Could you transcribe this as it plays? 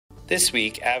This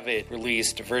week, Avid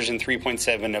released version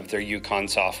 3.7 of their EuCon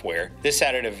software. This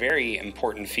added a very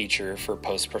important feature for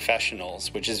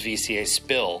post-professionals, which is VCA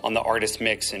Spill on the Artist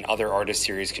Mix and other Artist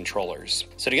Series controllers.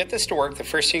 So to get this to work, the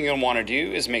first thing you're going to want to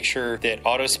do is make sure that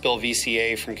Auto Spill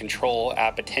VCA from Control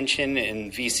App Attention and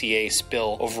VCA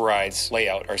Spill Overrides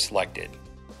Layout are selected.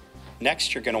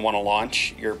 Next, you're going to want to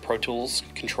launch your Pro Tools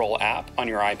Control app on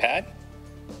your iPad.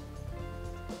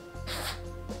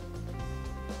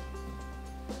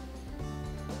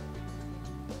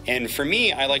 And for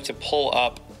me, I like to pull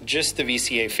up just the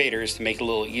VCA faders to make it a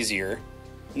little easier.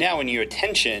 Now when you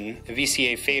attention a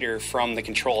VCA fader from the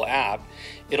Control app,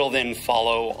 it'll then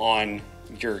follow on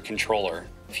your controller.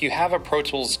 If you have a Pro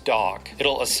Tools dock,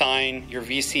 it'll assign your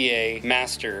VCA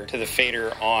master to the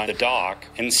fader on the dock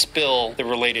and spill the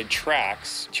related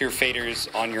tracks to your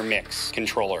faders on your mix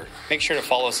controller. Make sure to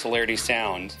follow Celerity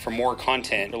Sound for more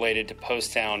content related to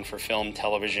post sound for film,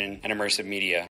 television, and immersive media.